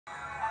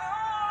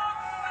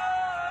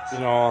You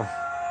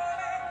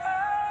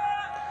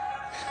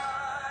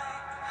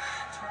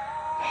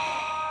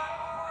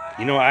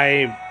know,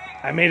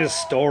 I made a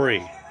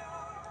story,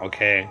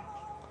 okay,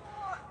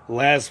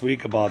 last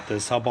week about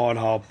this. About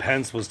how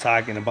Pence was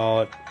talking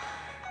about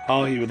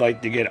how he would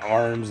like to get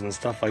arms and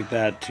stuff like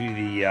that to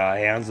the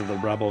hands of the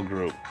rebel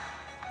group,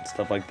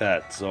 stuff like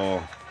that.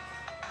 So,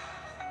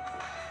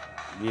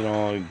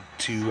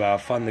 to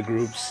fund the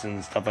groups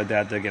and stuff like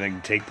that, they're gonna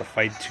take the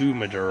fight to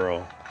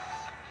Maduro.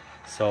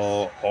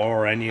 So,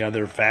 or any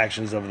other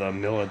factions of the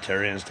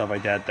military and stuff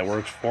like that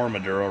works for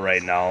Maduro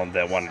right now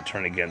that want to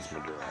turn against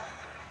Maduro.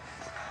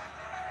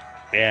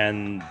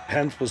 And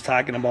Pence was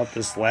talking about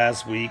this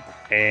last week,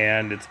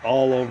 and it's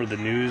all over the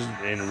news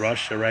in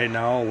Russia right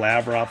now.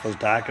 Lavrov was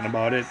talking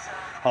about it,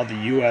 how the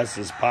U.S.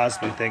 is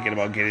possibly thinking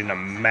about getting a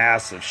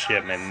massive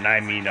shipment, and I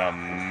mean a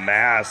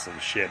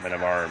massive shipment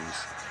of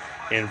arms,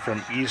 and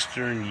from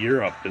Eastern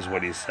Europe is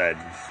what he said.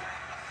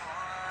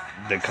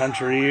 The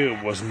country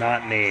was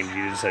not named.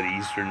 He just said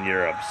Eastern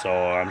Europe, so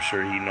I'm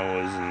sure he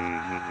knows,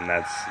 and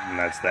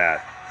that's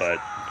that. But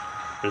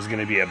there's going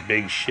to be a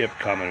big ship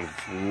coming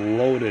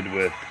loaded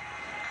with,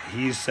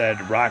 he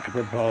said,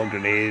 rocket-propelled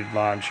grenade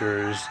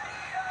launchers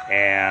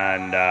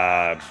and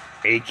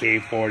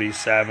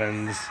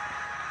AK-47s,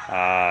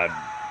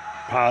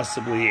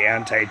 possibly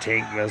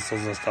anti-tank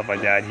missiles and stuff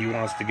like that. He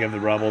wants to give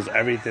the rebels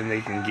everything they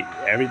can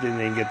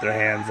get their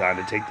hands on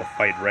to take the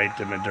fight right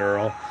to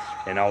Maduro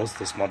and oust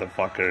this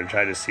motherfucker and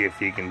try to see if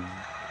he can,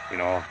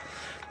 The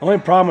only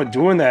problem with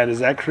doing that is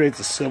that creates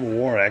a civil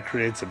war. That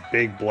creates a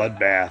big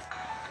bloodbath.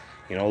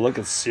 Look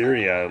at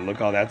Syria. Look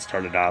how that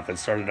started off. It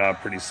started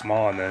off pretty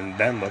small, and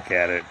then look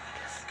at it.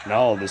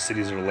 Now the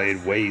cities are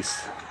laid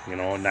waste.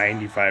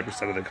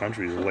 95% of the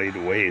country is laid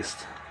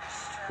waste.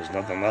 There's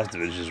nothing left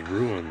of it. It's just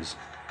ruins.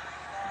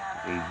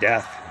 And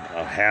death.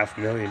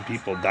 500,000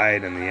 people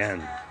died in the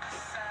end.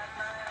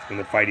 And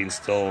the fighting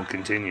still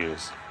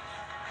continues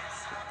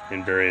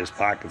in various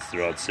pockets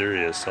throughout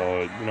Syria.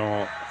 So,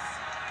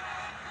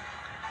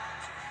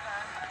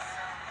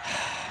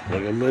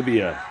 look at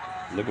Libya.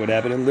 Look what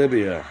happened in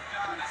Libya.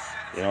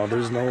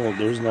 There's no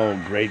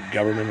great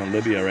government in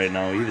Libya right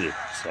now either.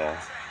 So,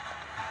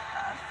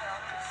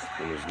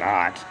 and there's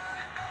not.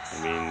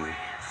 I mean,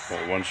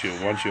 once you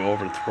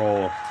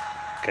overthrow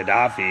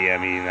Gaddafi, I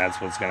mean,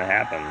 that's what's going to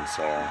happen.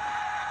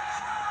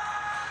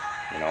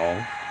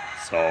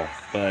 So,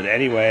 but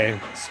anyway,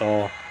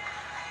 so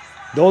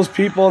those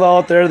people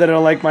out there that are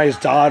like my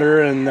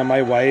daughter and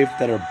my wife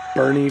that are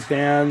Bernie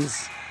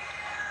fans,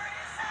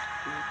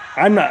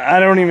 I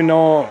don't even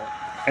know,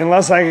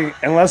 unless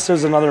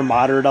there's another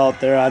moderate out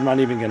there, I'm not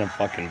even gonna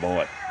fucking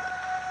vote.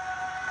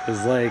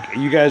 Cause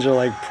you guys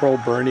are pro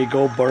Bernie,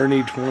 go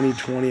Bernie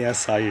 2020. I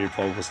saw your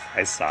post.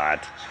 I saw it.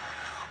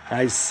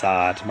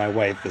 My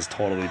wife is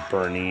totally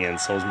Bernie, and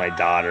so is my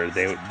daughter.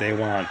 They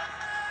want.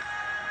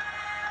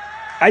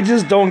 I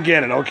just don't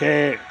get it.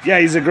 Okay, yeah,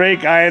 he's a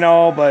great guy, I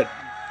know, but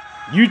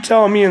you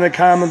tell me in the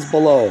comments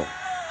below.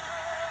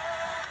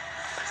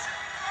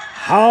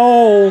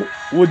 How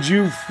would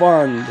you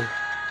fund,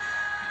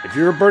 if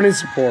you're a Bernie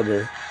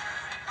supporter,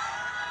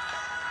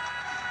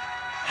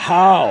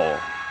 how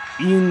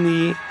in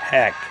the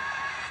heck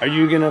are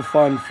you going to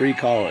fund free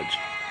college?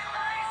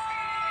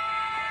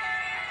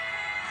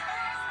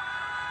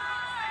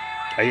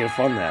 How are you going to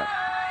fund that?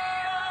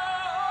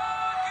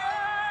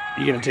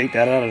 You going to take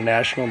that out of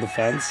national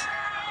defense?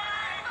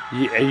 Are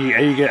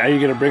you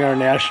going to bring our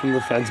national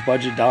defense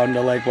budget down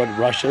to what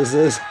Russia's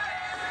is?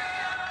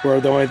 Where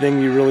the only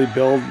thing you really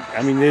build,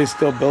 I mean, they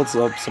still built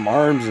some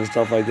arms and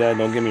stuff like that,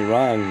 don't get me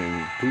wrong,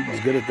 and Putin's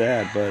good at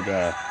that, but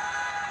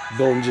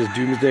building just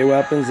doomsday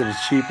weapons that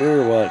is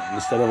cheaper or what?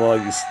 Instead of all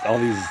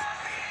these,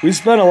 we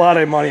spend a lot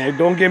of money,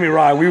 don't get me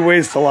wrong, we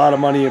waste a lot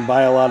of money and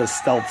buy a lot of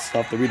stealth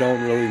stuff that we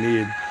don't really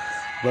need,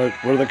 but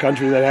we're the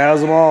country that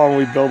has them all, and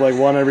we build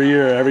one every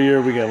year. Every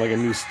year we get a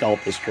new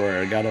stealth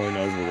destroyer. God only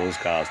knows what those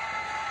cost.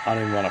 I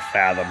don't even want to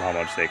fathom how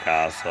much they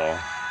cost, so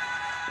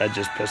that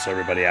just pisses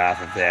everybody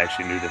off if they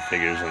actually knew the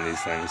figures on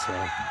these things. So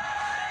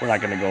we're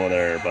not going to go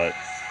there, but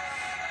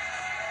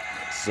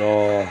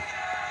so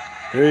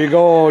there you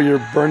go, your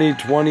Bernie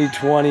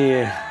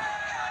 2020.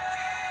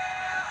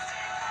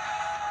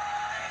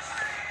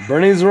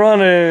 Bernie's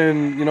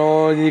running,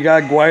 and you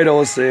got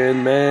Guaido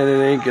saying, man,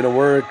 it ain't going to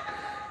work.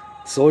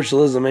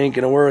 Socialism ain't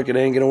going to work. It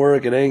ain't going to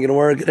work. It ain't going to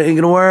work. It ain't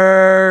going to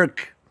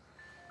work.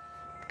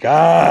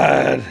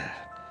 God.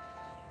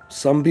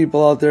 Some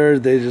people out there,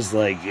 they just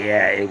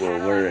yeah, it will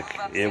work.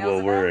 It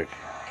will work.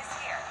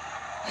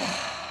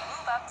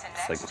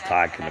 It's like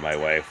talking to my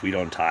wife. We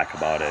don't talk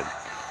about it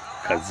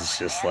because it's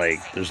just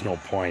there's no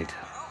point.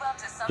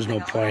 There's no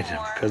point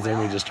because then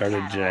we just start a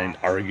giant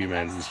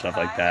argument and stuff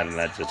like that, and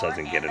that just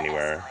doesn't get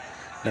anywhere.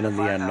 Then in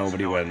the end,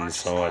 nobody wins,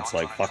 so it's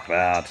fuck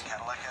that.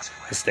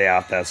 Stay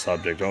off that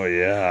subject. Oh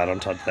yeah, I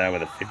don't touch that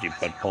with a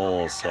 50-foot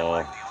pole,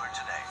 so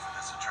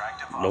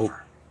nope.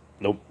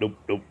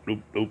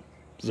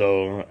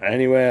 So,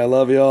 anyway, I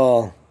love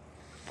y'all.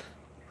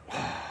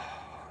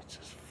 It's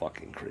just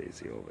fucking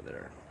crazy over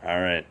there.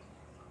 Alright.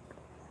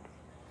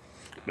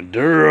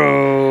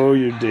 Maduro,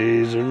 you're your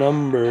days are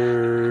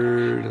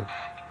numbered.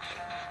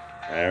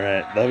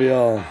 Alright, love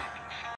y'all.